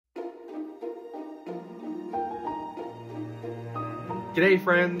G'day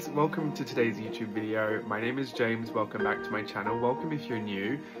friends, welcome to today's YouTube video. My name is James, welcome back to my channel. Welcome if you're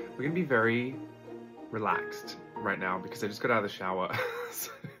new. We're gonna be very relaxed right now because I just got out of the shower.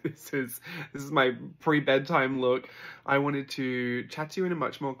 So this is my pre-bedtime look. I wanted to chat to you in a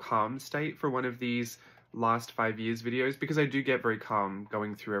much more calm state for one of these last 5 years videos because I do get very calm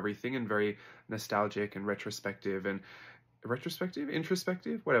going through everything and very nostalgic and retrospective and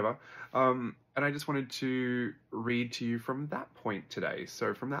introspective, whatever. And I just wanted to read to you from that point today.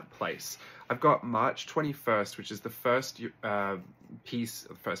 So from that place, I've got March 21st, which is the first piece,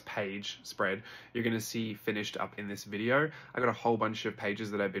 the first page spread you're going to see finished up in this video. I got a whole bunch of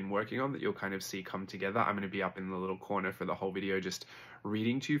pages that I've been working on that you'll kind of see come together. I'm going to be up in the little corner for the whole video, just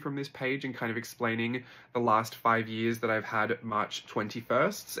reading to you from this page and kind of explaining the last 5 years that I've had March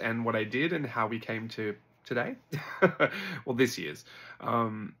 21st and what I did and how we came to today. Well, this year's.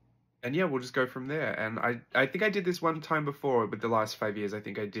 And yeah, we'll just go from there. And I think I did this one time before with the last 5 years. I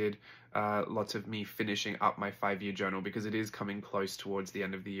think I did lots of me finishing up my 5-year journal because it is coming close towards the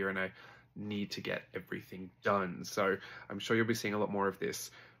end of the year and I need to get everything done. So I'm sure you'll be seeing a lot more of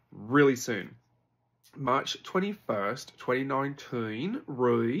this really soon. March 21st, 2019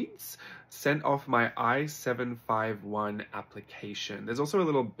 reads, sent off my I-751 application. There's also a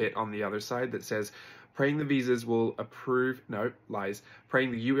little bit on the other side that says, praying the visas will approve, no, lies,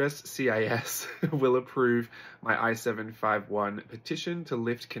 praying the USCIS will approve my I-751 petition to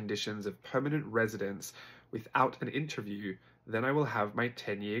lift conditions of permanent residence without an interview. Then I will have my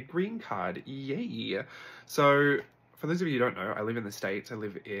 10-year green card. Yay! So, for those of you who don't know, I live in the States. I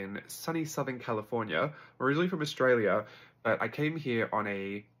live in sunny Southern California. I'm originally from Australia, but I came here on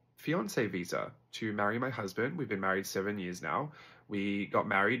a fiancé visa to marry my husband. We've been married 7 years now. We got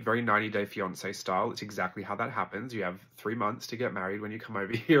married, very 90-day fiancé style. It's exactly how that happens. You have 3 months to get married when you come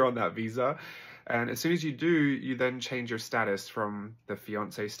over here on that visa. And as soon as you do, you then change your status from the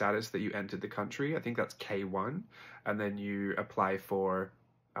fiancé status that you entered the country. I think that's K1. And then you apply for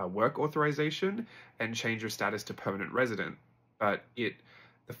work authorization and change your status to permanent resident. But the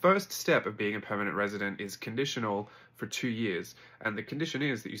first step of being a permanent resident is conditional for 2 years. And the condition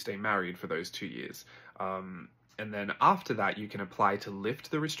is that you stay married for those 2 years. And then after that, you can apply to lift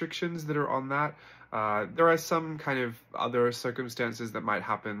the restrictions that are on that. There are some kind of other circumstances that might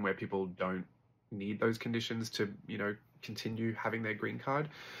happen where people don't need those conditions to, continue having their green card.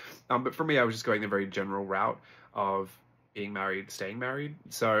 But for me, I was just going the very general route of being married, staying married.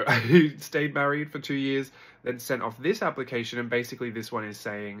 So I stayed married for 2 years, then sent off this application. And basically this one is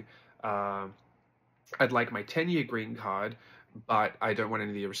saying, I'd like my 10-year green card, but I don't want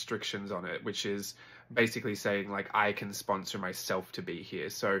any of the restrictions on it, which is basically saying like I can sponsor myself to be here.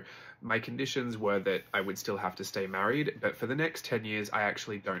 So my conditions were that I would still have to stay married, but for the next 10 years, I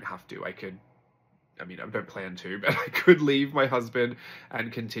actually don't have to. I don't plan to, but I could leave my husband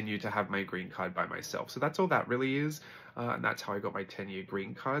and continue to have my green card by myself. So that's all that really is. And that's how I got my 10-year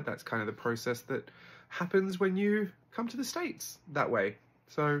green card. That's kind of the process that happens when you come to the States that way.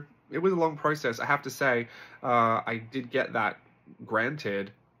 So it was a long process. I have to say, I did get that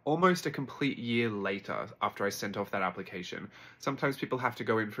granted almost a complete year later after I sent off that application. Sometimes people have to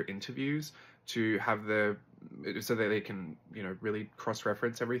go in for interviews to have so that they can, really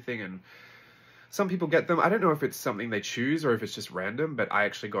cross-reference everything, and some people get them. I don't know if it's something they choose or if it's just random, but I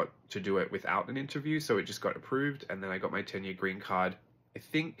actually got to do it without an interview, so it just got approved, and then I got my 10-year green card, I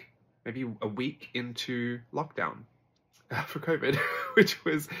think maybe a week into lockdown for COVID, which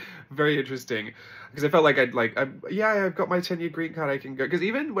was very interesting because I felt like I've got my 10-year green card, I can go. Because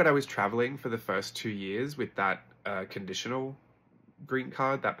even when I was traveling for the first 2 years with that conditional green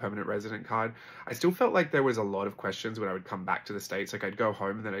card, that permanent resident card, I still felt like there was a lot of questions when I would come back to the States. Like I'd go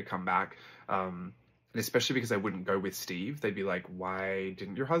home and then I'd come back, and especially because I wouldn't go with Steve. They'd be like, why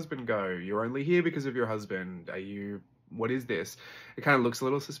didn't your husband go? You're only here because of your husband. What is this? It kind of looks a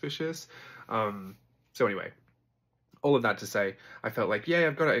little suspicious. So anyway, all of that to say, I felt like, yeah,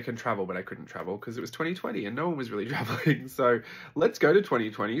 I've got it, I can travel, but I couldn't travel because it was 2020 and no one was really traveling. So let's go to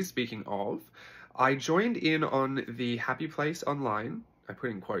 2020. Speaking of, I joined in on the Happy Place online, I put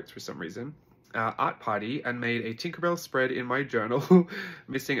in quotes for some reason, art party, and made a Tinkerbell spread in my journal,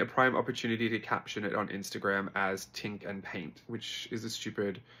 missing a prime opportunity to caption it on Instagram as Tink and Paint, which is a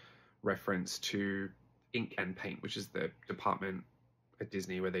stupid reference to Ink and Paint, which is the department at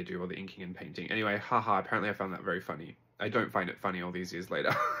Disney where they do all the inking and painting. Anyway, haha, apparently I found that very funny. I don't find it funny all these years later.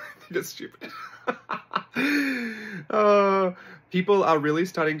 I think it's stupid. People are really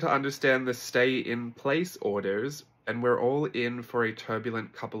starting to understand the stay in place orders, and we're all in for a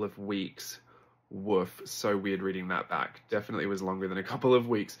turbulent couple of weeks. Woof. So weird reading that back. Definitely was longer than a couple of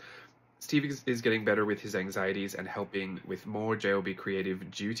weeks. Steve is getting better with his anxieties and helping with more JLB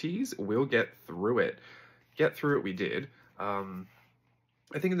creative duties. We'll get through it. Get through it we did.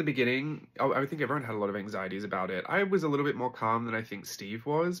 I think in the beginning, I think everyone had a lot of anxieties about it. I was a little bit more calm than I think Steve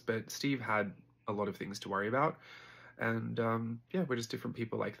was, but Steve had a lot of things to worry about. And yeah, we're just different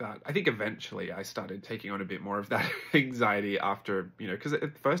people like that. I think eventually I started taking on a bit more of that anxiety after, you know, because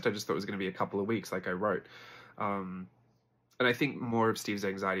at first I just thought it was going to be a couple of weeks, like I wrote. And I think more of Steve's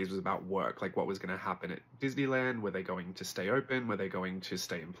anxieties was about work, like what was going to happen at Disneyland. Were they going to stay open? Were they going to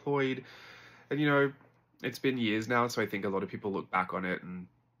stay employed? And, you know, it's been years now, so I think a lot of people look back on it and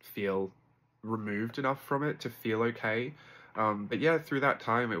feel removed enough from it to feel okay. But yeah, through that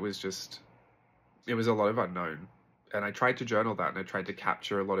time, it was a lot of unknown. And I tried to journal that, and I tried to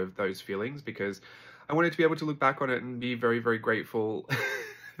capture a lot of those feelings because I wanted to be able to look back on it and be very, very grateful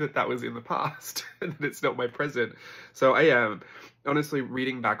that was in the past and that it's not my present. So I am honestly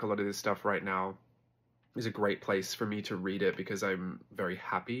reading back a lot of this stuff right now is a great place for me to read it because I'm very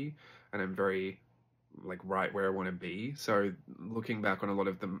happy and I'm very like right where I want to be. So looking back on a lot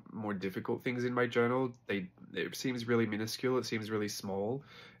of the more difficult things in my journal, it seems really minuscule. It seems really small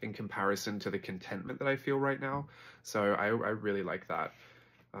in comparison to the contentment that I feel right now. So I really like that.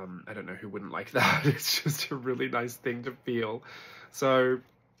 I don't know who wouldn't like that. It's just a really nice thing to feel. So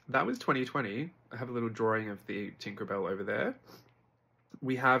that was 2020. I have a little drawing of the Tinkerbell over there.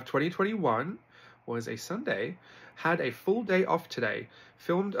 We have 2021 was a Sunday, had a full day off today,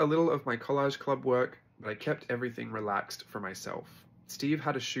 filmed a little of my Collage Club work, but I kept everything relaxed for myself. Steve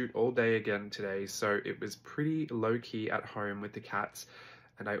had a shoot all day again today, so it was pretty low-key at home with the cats,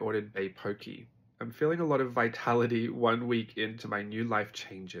 and I ordered Bay Pokey. I'm feeling a lot of vitality 1 week into my new life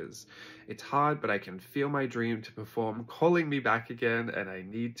changes. It's hard, but I can feel my dream to perform calling me back again, and I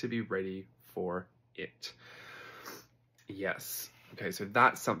need to be ready for it. Yes. Okay, so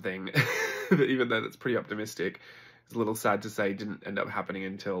that's something that even though that's pretty optimistic, it's a little sad to say didn't end up happening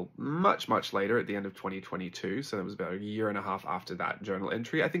until much, much later at the end of 2022. So that was about a year and a half after that journal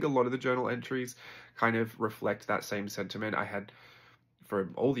entry. I think a lot of the journal entries kind of reflect that same sentiment. I had, for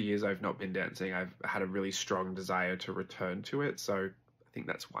all the years I've not been dancing, I've had a really strong desire to return to it. So I think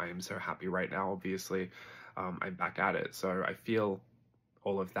that's why I'm so happy right now. Obviously, I'm back at it. So I feel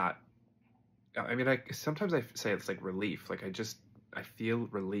all of that. I mean, sometimes I say it's like relief. Like I feel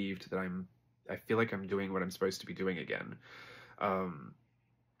relieved that I feel like I'm doing what I'm supposed to be doing again.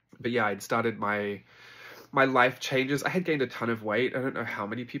 But yeah, I'd started my life changes. I had gained a ton of weight. I don't know how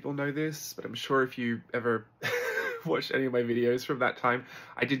many people know this, but I'm sure if you ever watched any of my videos from that time,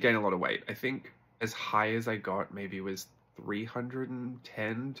 I did gain a lot of weight. I think as high as I got maybe was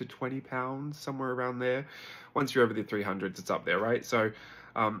 310 to 20 pounds, somewhere around there. Once you're over the 300s, it's up there, right? So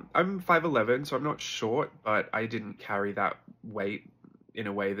I'm 5'11", so I'm not short, but I didn't carry that weight in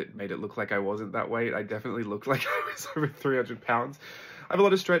a way that made it look like I wasn't that weight. I definitely looked like I was over 300 pounds. I have a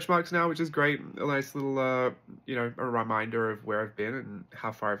lot of stretch marks now, which is great. A nice little, you know, a reminder of where I've been and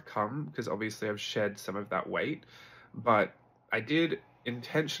how far I've come, because obviously I've shed some of that weight. But I did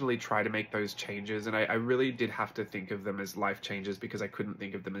intentionally try to make those changes, and I really did have to think of them as life changes because I couldn't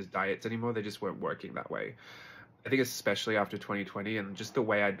think of them as diets anymore. They just weren't working that way. I think especially after 2020 and just the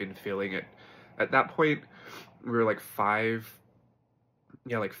way I'd been feeling it. At that point, we were like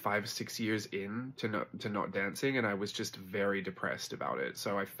 5-6 years in to not dancing, and I was just very depressed about it.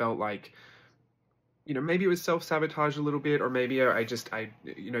 So I felt like, you know, maybe it was self-sabotage a little bit, or maybe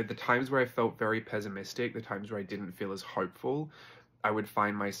you know, the times where I felt very pessimistic, the times where I didn't feel as hopeful, I would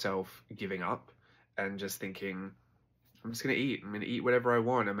find myself giving up and just thinking, I'm just going to eat. I'm going to eat whatever I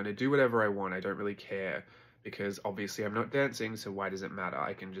want. I'm going to do whatever I want. I don't really care because obviously I'm not dancing. So why does it matter?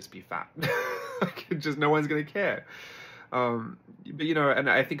 I can just be fat. No one's going to care. But you know, and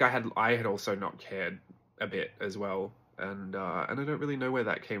I think I had also not cared a bit as well. And I don't really know where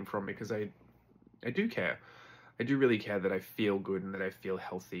that came from because I do care. I do really care that I feel good and that I feel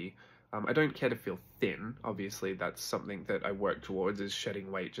healthy. I don't care to feel thin. Obviously, that's something that I work towards, is shedding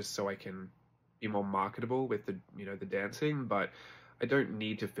weight just so I can be more marketable with the dancing. But I don't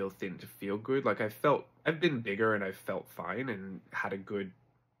need to feel thin to feel good. Like I've been bigger and I've felt fine and had a good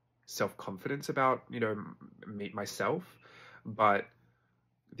self-confidence about, you know, myself. But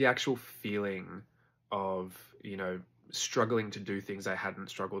the actual feeling of, you know, struggling to do things I hadn't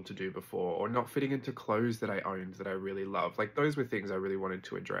struggled to do before, or not fitting into clothes that I owned that I really love. Like those were things I really wanted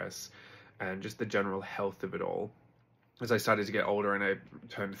to address, and just the general health of it all. As I started to get older and I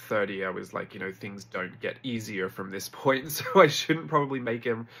turned 30, I was like, you know, things don't get easier from this point, so I shouldn't probably make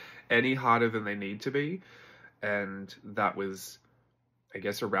them any harder than they need to be. And that was, I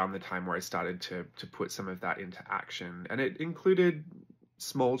guess, around the time where I started to put some of that into action. And it included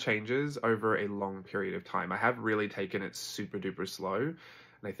small changes over a long period of time. I have really taken it super duper slow, and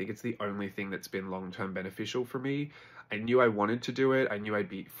I think it's the only thing that's been long-term beneficial for me. I knew I wanted to do it. I knew I'd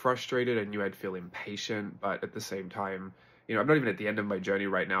be frustrated. I knew I'd feel impatient, but at the same time, you know, I'm not even at the end of my journey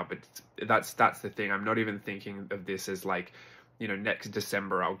right now, but that's the thing. I'm not even thinking of this as like, you know, next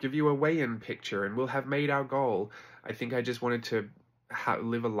December I'll give you a weigh-in picture and we'll have made our goal. I think I just wanted to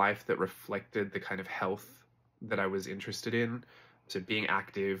live a life that reflected the kind of health that I was interested in. So being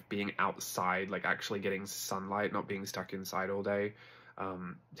active, being outside, like actually getting sunlight, not being stuck inside all day,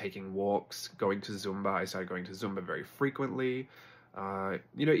 taking walks, going to Zumba. I started going to Zumba very frequently.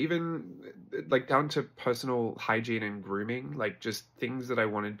 You know, even like down to personal hygiene and grooming, like just things that I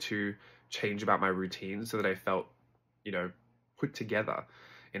wanted to change about my routine so that I felt, you know, put together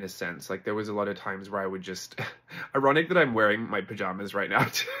in a sense. Like there was a lot of times where I would just, ironic that I'm wearing my pajamas right now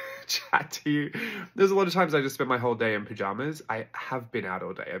to chat to you. There's a lot of times I just spend my whole day in pajamas. I have been out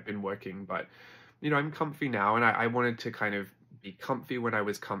all day. I've been working, but you know, I'm comfy now, and I wanted to kind of be comfy when I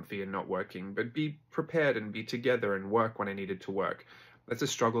was comfy and not working, but be prepared and be together and work when I needed to work. That's a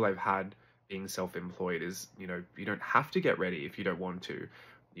struggle I've had being self-employed is, you know, you don't have to get ready if you don't want to.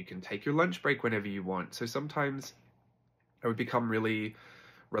 You can take your lunch break whenever you want. So sometimes I would become really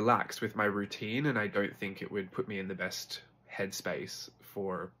relaxed with my routine, and I don't think it would put me in the best headspace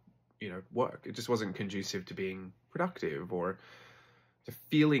for, you know, work. It just wasn't conducive to being productive or to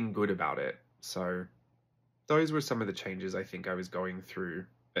feeling good about it. So those were some of the changes I think I was going through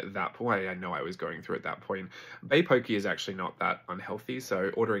at that point. I know I was going through at that point. Bay pokey is actually not that unhealthy,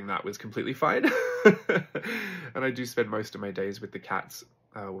 so ordering that was completely fine. And I do spend most of my days with the cats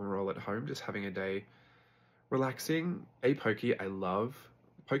when we're all at home, just having a day relaxing. Bay pokey, I love.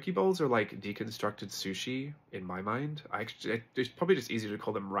 Poke bowls are like deconstructed sushi in my mind. It's probably just easier to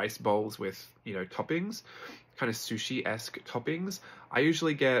call them rice bowls with, you know, toppings, kind of sushi-esque toppings. I used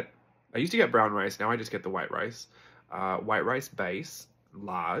to get brown rice. Now I just get the white rice. White rice base,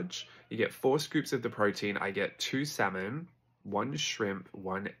 large. You get 4 scoops of the protein. I get 2 salmon, 1 shrimp,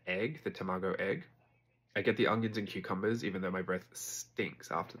 1 egg, the tamago egg. I get the onions and cucumbers, even though my breath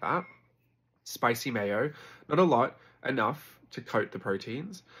stinks after that. Spicy mayo, not a lot, enough to coat the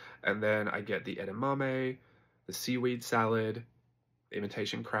proteins. And then I get the edamame, the seaweed salad, the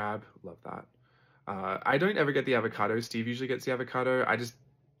imitation crab, love that. I don't ever get the avocado. Steve usually gets the avocado. I just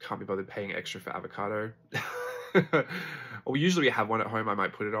can't be bothered paying extra for avocado. Or usually we have one at home, I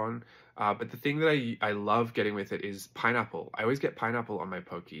might put it on. But the thing that I love getting with it is pineapple. I always get pineapple on my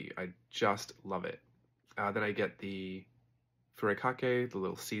poke. I just love it. Then I get the furikake, the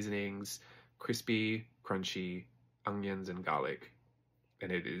little seasonings, crispy, crunchy, onions and garlic.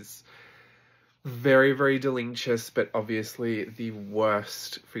 And it is very, very delicious, but obviously the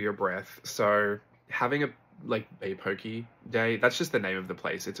worst for your breath. So having a bay poke day, that's just the name of the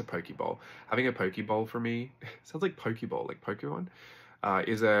place. It's a poke bowl. Having a poke bowl for me, sounds like Pokeball, like Pokemon,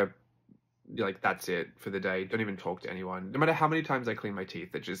 is that's it for the day. Don't even talk to anyone. No matter how many times I clean my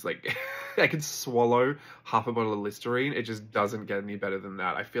teeth, it just like, I could swallow half a bottle of Listerine. It just doesn't get any better than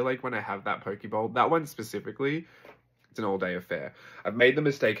that. I feel like when I have that poke bowl, that one specifically, it's an all-day affair. I've made the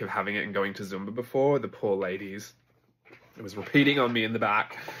mistake of having it and going to Zumba before. The poor ladies. It was repeating on me in the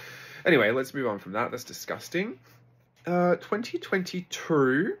back. Anyway, let's move on from that. That's disgusting.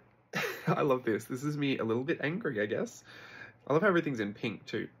 2022. I love this. This is me a little bit angry, I guess. I love how everything's in pink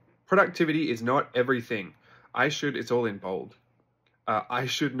too. Productivity is not everything. It's all in bold. I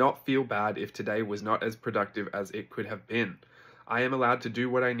should not feel bad if today was not as productive as it could have been. I am allowed to do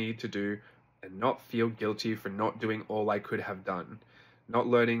what I need to do and not feel guilty for not doing all I could have done. Not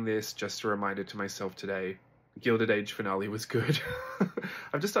learning this, just a reminder to myself today. Gilded Age finale was good.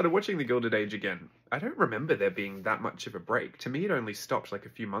 I've just started watching the Gilded Age again. I don't remember there being that much of a break. To me, it only stopped like a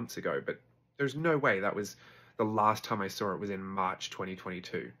few months ago, but there's no way that was the last time I saw it was in March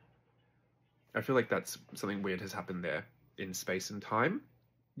 2022. I feel like that's something weird has happened there in space and time.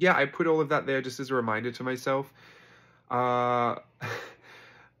 Yeah, I put all of that there just as a reminder to myself. I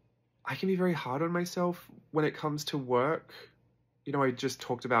can be very hard on myself when it comes to work. You know, I just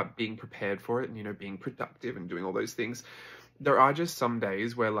talked about being prepared for it and, you know, being productive and doing all those things. There are just some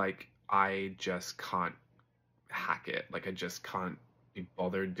days where, like, I just can't hack it. Like, I just can't be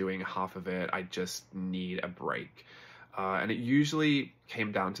bothered doing half of it. I just need a break. And it usually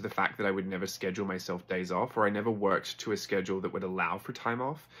came down to the fact that I would never schedule myself days off, or I never worked to a schedule that would allow for time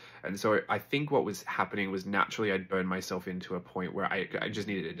off. And so I think what was happening was naturally I'd burn myself into a point where I just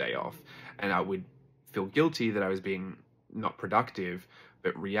needed a day off, and I would feel guilty that I was being not productive,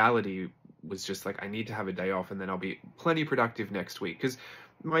 but reality was just like, I need to have a day off and then I'll be plenty productive next week. Because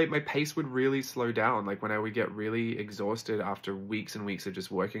my pace would really slow down. Like when I would get really exhausted after weeks and weeks of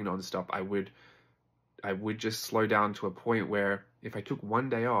just working nonstop, I would just slow down to a point where if I took one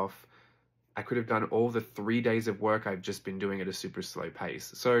day off, I could have done all the 3 days of work I've just been doing at a super slow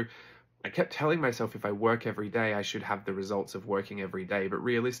pace. So I kept telling myself if I work every day, I should have the results of working every day. But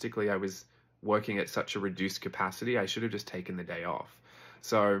realistically, I was working at such a reduced capacity, I should have just taken the day off.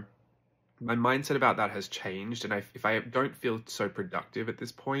 So my mindset about that has changed. And if I don't feel so productive at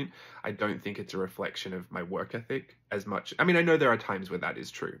this point, I don't think it's a reflection of my work ethic as much. I mean, I know there are times where that is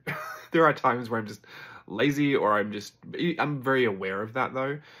true. There are times where I'm just lazy, or I'm very aware of that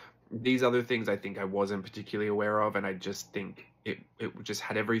though. These other things I think I wasn't particularly aware of, and I just think it just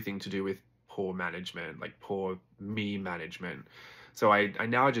had everything to do with poor management, like poor me management. So I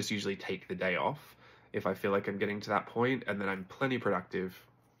now just usually take the day off if I feel like I'm getting to that point, and then I'm plenty productive,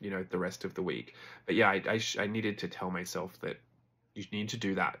 the rest of the week. But yeah, I needed to tell myself that you need to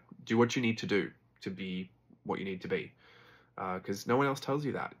do that. Do what you need to do to be what you need to be. Because no one else tells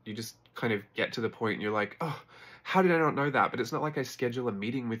you that. You just kind of get to the point and you're like, oh, how did I not know that? But it's not like I schedule a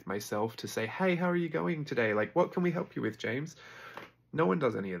meeting with myself to say, hey, how are you going today? Like, what can we help you with, James? No one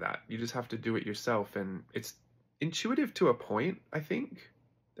does any of that. You just have to do it yourself. And it's intuitive to a point, I think.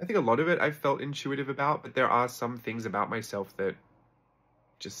 I think a lot of it I've felt intuitive about, but there are some things about myself that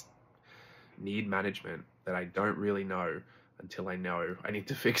just need management that I don't really know until I know I need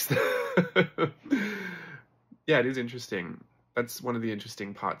to fix them. Yeah, it is interesting. That's one of the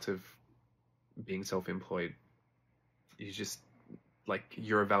interesting parts of being self-employed. You just, like,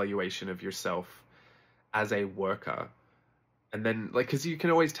 your evaluation of yourself as a worker. And then, like, because you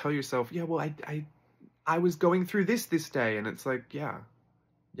can always tell yourself, yeah, well, I was going through this day. And it's like, yeah,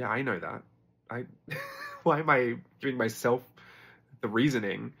 I know that. Why am I giving myself the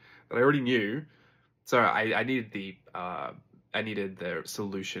reasoning that I already knew? So I needed the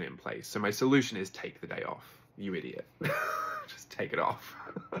solution in place. So my solution is take the day off. You idiot. Just take it off.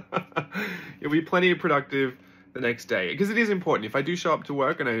 You'll be plenty productive the next day. Because it is important. If I do show up to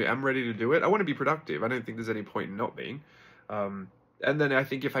work and I am ready to do it, I want to be productive. I don't think there's any point in not being. And then I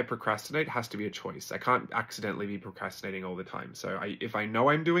think if I procrastinate, it has to be a choice. I can't accidentally be procrastinating all the time. So if I know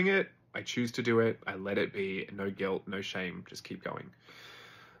I'm doing it, I choose to do it. I let it be. No guilt, no shame. Just keep going.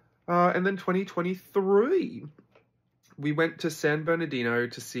 And then 2023, we went to San Bernardino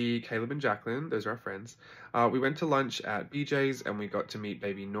to see Caleb and Jacqueline. Those are our friends. We went to lunch at BJ's and we got to meet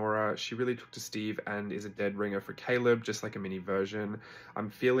baby Nora. She really took to Steve and is a dead ringer for Caleb, just like a mini version.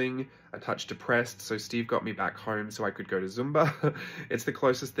 I'm feeling a touch depressed, so Steve got me back home so I could go to Zumba. It's the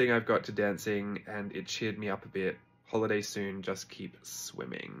closest thing I've got to dancing and it cheered me up a bit. Holiday soon, just keep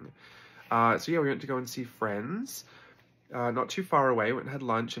swimming. So yeah, we went to go and see friends. Not too far away, went and had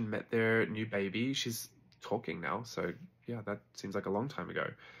lunch and met their new baby. She's talking now, so yeah, that seems like a long time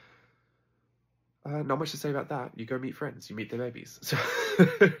ago. Not much to say about that. You go meet friends, you meet their babies. So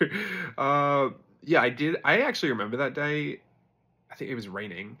yeah, I actually remember that day. I think it was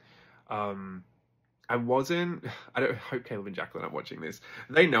raining. I hope Caleb and Jacqueline are watching this.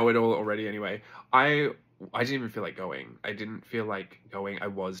 They know it all already anyway. I didn't even feel like going. I didn't feel like going. I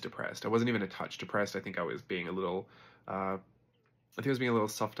was depressed. I wasn't even a touch depressed. I think I was being a little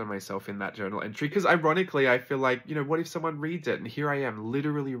soft on myself in that journal entry, because ironically I feel like, what if someone reads it, and here I am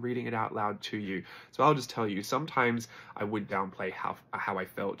literally reading it out loud to you. So I'll just tell you, sometimes I would downplay how I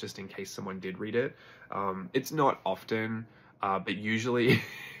felt just in case someone did read it. It's not often, but usually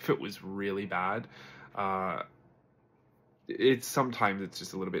if it was really bad, sometimes it's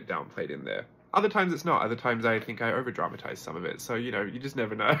just a little bit downplayed in there. Other times it's not. Other times I think I over-dramatize some of it. So, you just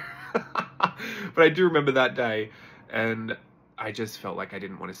never know. But I do remember that day, and I just felt like I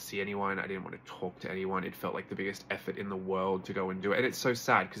didn't want to see anyone. I didn't want to talk to anyone. It felt like the biggest effort in the world to go and do it. And it's so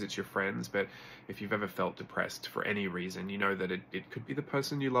sad because it's your friends. But if you've ever felt depressed for any reason, you know that it could be the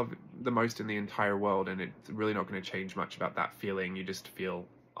person you love the most in the entire world. And it's really not going to change much about that feeling. You just feel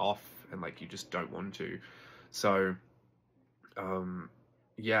off and like you just don't want to. So,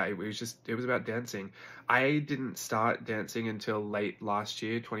 yeah, it was about dancing. I didn't start dancing until late last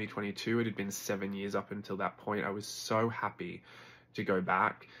year, 2022. It had been 7 years up until that point. I was so happy to go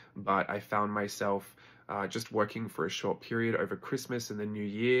back, but I found myself just working for a short period over Christmas and the New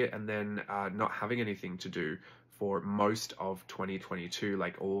Year, and then not having anything to do for most of 2022,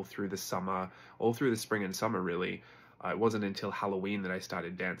 like all through the summer, all through the spring and summer, really. It wasn't until Halloween that I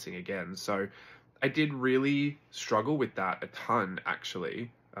started dancing again. So I did really struggle with that a ton,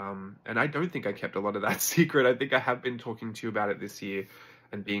 actually. And I don't think I kept a lot of that secret. I think I have been talking to you about it this year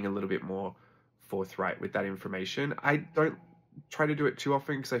and being a little bit more forthright with that information. I don't try to do it too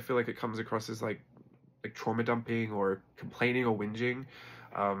often because I feel like it comes across as like trauma dumping or complaining or whinging.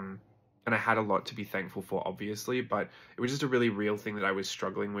 And I had a lot to be thankful for, obviously, but it was just a really real thing that I was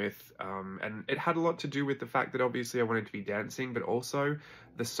struggling with. And it had a lot to do with the fact that obviously I wanted to be dancing, but also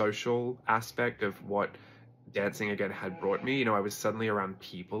the social aspect of what dancing again had brought me. You know, I was suddenly around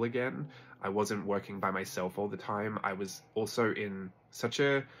people again. I wasn't working by myself all the time. I was also in such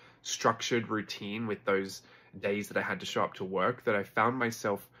a structured routine with those days that I had to show up to work that I found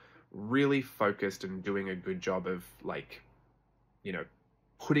myself really focused and doing a good job of, like, you know,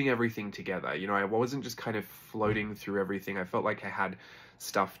 putting everything together. You know, I wasn't just kind of floating through everything. I felt like I had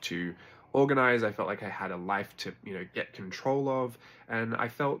stuff to organize. I felt like I had a life to, you know, get control of. And I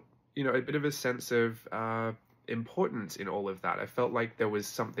felt, you know, a bit of a sense of importance in all of that. I felt like there was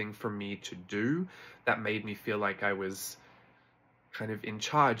something for me to do that made me feel like I was kind of in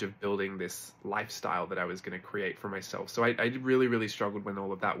charge of building this lifestyle that I was going to create for myself. So I really, really struggled when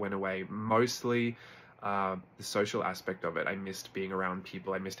all of that went away. Mostly the social aspect of it. I missed being around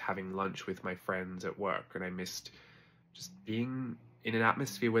people. I missed having lunch with my friends at work, and I missed just being in an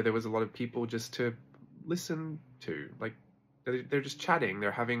atmosphere where there was a lot of people just to listen to. Like, they're just chatting,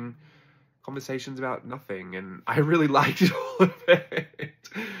 they're having conversations about nothing, and I really liked all of it.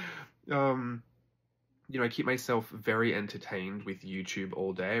 You know, I keep myself very entertained with YouTube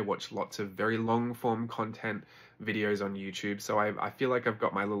all day. I watch lots of very long form content videos on YouTube. So I feel like I've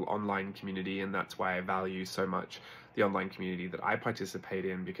got my little online community, and that's why I value so much the online community that I participate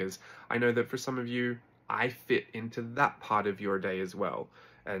in, because I know that for some of you, I fit into that part of your day as well.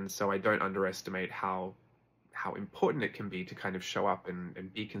 And so I don't underestimate how important it can be to kind of show up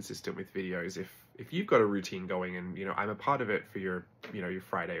and be consistent with videos if you've got a routine going, and, you know, I'm a part of it for your, you know, your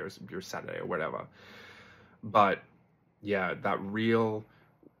Friday or your Saturday or whatever. But yeah, that real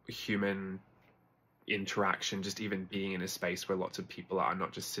human interaction, just even being in a space where lots of people are,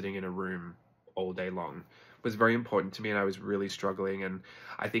 not just sitting in a room all day long, was very important to me, and I was really struggling. And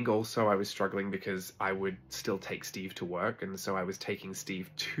I think also I was struggling because I would still take Steve to work, and so I was taking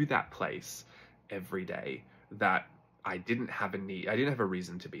Steve to that place every day that I didn't have a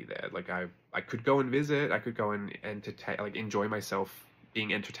reason to be there. Like, I could go and visit, I could go and entertain, like, enjoy myself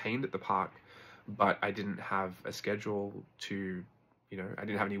being entertained at the park, but I didn't have a schedule to, you know, I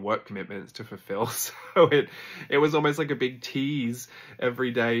didn't have any work commitments to fulfill. So it was almost like a big tease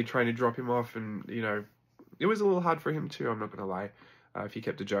every day trying to drop him off. And, you know, it was a little hard for him too, I'm not gonna lie. If he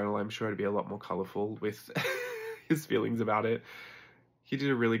kept a journal, I'm sure it'd be a lot more colorful with his feelings about it. He did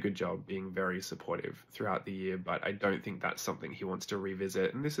a really good job being very supportive throughout the year, but I don't think that's something he wants to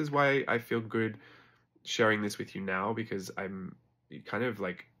revisit. And this is why I feel good sharing this with you now, because I'm kind of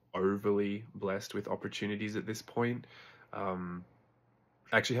like overly blessed with opportunities at this point. I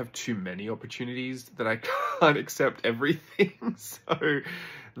actually have too many opportunities that I can't accept everything. So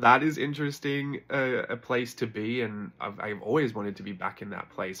that is interesting, a place to be. And I've always wanted to be back in that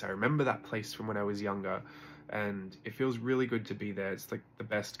place. I remember that place from when I was younger, and it feels really good to be there. It's like the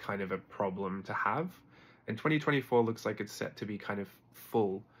best kind of a problem to have. And 2024 looks like it's set to be kind of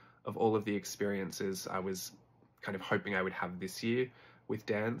full of all of the experiences I was kind of hoping I would have this year with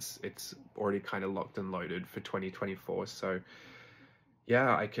dance. It's already kind of locked and loaded for 2024. So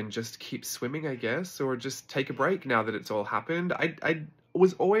yeah, I can just keep swimming, I guess, or just take a break now that it's all happened. I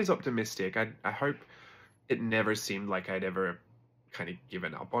was always optimistic. I hope it never seemed like I'd ever kind of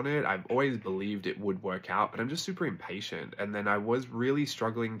given up on it. I've always believed it would work out, but I'm just super impatient. And then I was really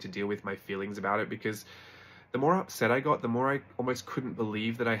struggling to deal with my feelings about it, because the more upset I got, the more I almost couldn't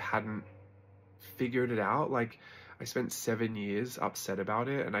believe that I hadn't figured it out. Like, I spent 7 years upset about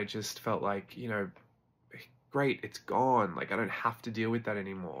it, and I just felt like, you know, great, it's gone. Like, I don't have to deal with that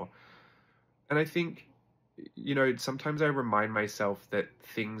anymore. And I think, you know, sometimes I remind myself that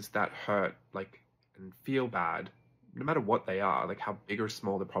things that hurt, like, and feel bad, no matter what they are, like how big or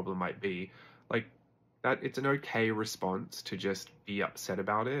small the problem might be, like, that it's an okay response to just be upset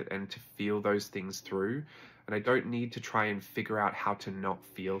about it and to feel those things through. And I don't need to try and figure out how to not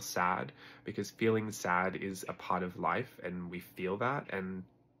feel sad, because feeling sad is a part of life, and we feel that. And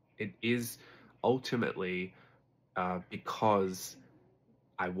it is ultimately because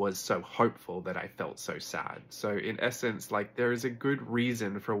I was so hopeful that I felt so sad. So in essence, like, there is a good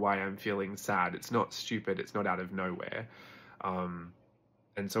reason for why I'm feeling sad. It's not stupid. It's not out of nowhere.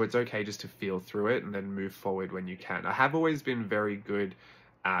 And so it's okay just to feel through it and then move forward when you can. I have always been very good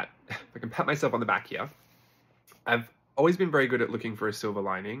at, I can pat myself on the back here. I've always been very good at looking for a silver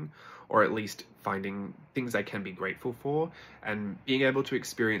lining, or at least finding things I can be grateful for, and being able to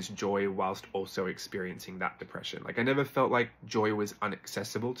experience joy whilst also experiencing that depression. Like, I never felt like joy was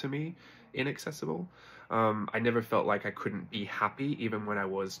inaccessible to me. I never felt like I couldn't be happy even when I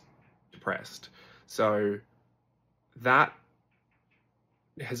was depressed. So that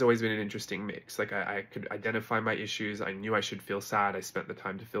has always been an interesting mix. Like I could identify my issues. I knew I should feel sad. I spent the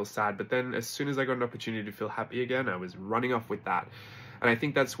time to feel sad. But then as soon as I got an opportunity to feel happy again, I was running off with that. And I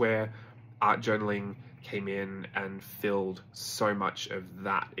think that's where art journaling came in and filled so much of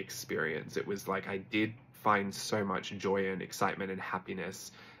that experience. It was like I did find so much joy and excitement and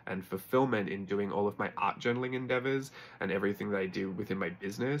happiness and fulfillment in doing all of my art journaling endeavors and everything that I do within my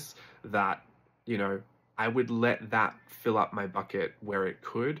business, that, you know, I would let that fill up my bucket where it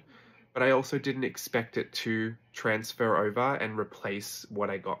could, but I also didn't expect it to transfer over and replace what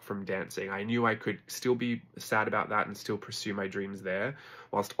I got from dancing. I knew I could still be sad about that and still pursue my dreams there,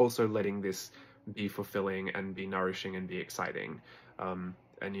 whilst also letting this be fulfilling and be nourishing and be exciting.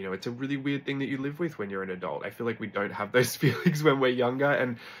 And you know, it's a really weird thing that you live with when you're an adult. I feel like we don't have those feelings when we're younger.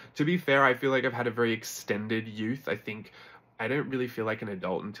 And to be fair, I feel like I've had a very extended youth. I think I don't really feel like an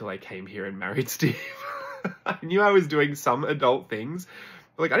adult until I came here and married Steve. I knew I was doing some adult things,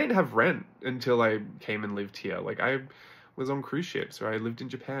 but like I didn't have rent until I came and lived here. Like I was on cruise ships, or I lived in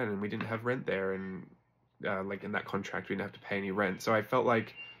Japan and we didn't have rent there, and like in that contract we didn't have to pay any rent. So I felt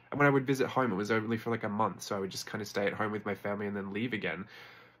like, and when I would visit home, it was only for like a month, so I would just kind of stay at home with my family and then leave again.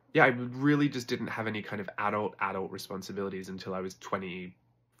 Yeah, I really just didn't have any kind of adult responsibilities until I was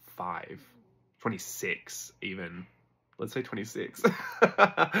 25, 26 even. Let's say 26.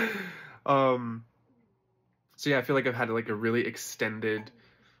 So yeah, I feel like I've had like a really extended,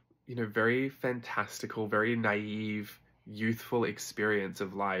 you know, very fantastical, very naive, youthful experience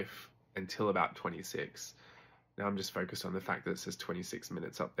of life until about 26. Now I'm just focused on the fact that it says 26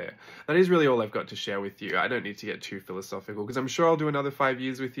 minutes up there. That is really all I've got to share with you. I don't need to get too philosophical, because I'm sure I'll do another 5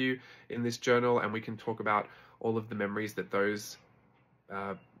 years with you in this journal, and we can talk about all of the memories that those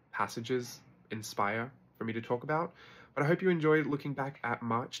passages inspire for me to talk about. But I hope you enjoyed looking back at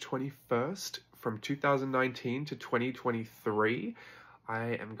March 21st from 2019 to 2023. I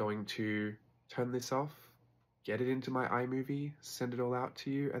am going to turn this off, get it into my iMovie, send it all out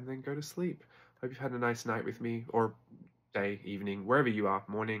to you, and then go to sleep. Hope you've had a nice night with me, or day, evening, wherever you are,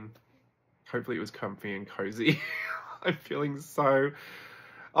 morning. Hopefully it was comfy and cozy. I'm feeling so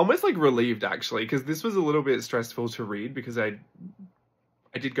almost like relieved, actually, because this was a little bit stressful to read, because I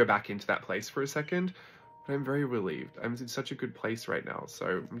did go back into that place for a second, but I'm very relieved. I'm in such a good place right now, so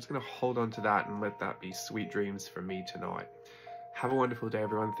I'm just going to hold on to that and let that be sweet dreams for me tonight. Have a wonderful day,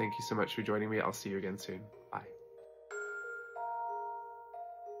 everyone. Thank you so much for joining me. I'll see you again soon.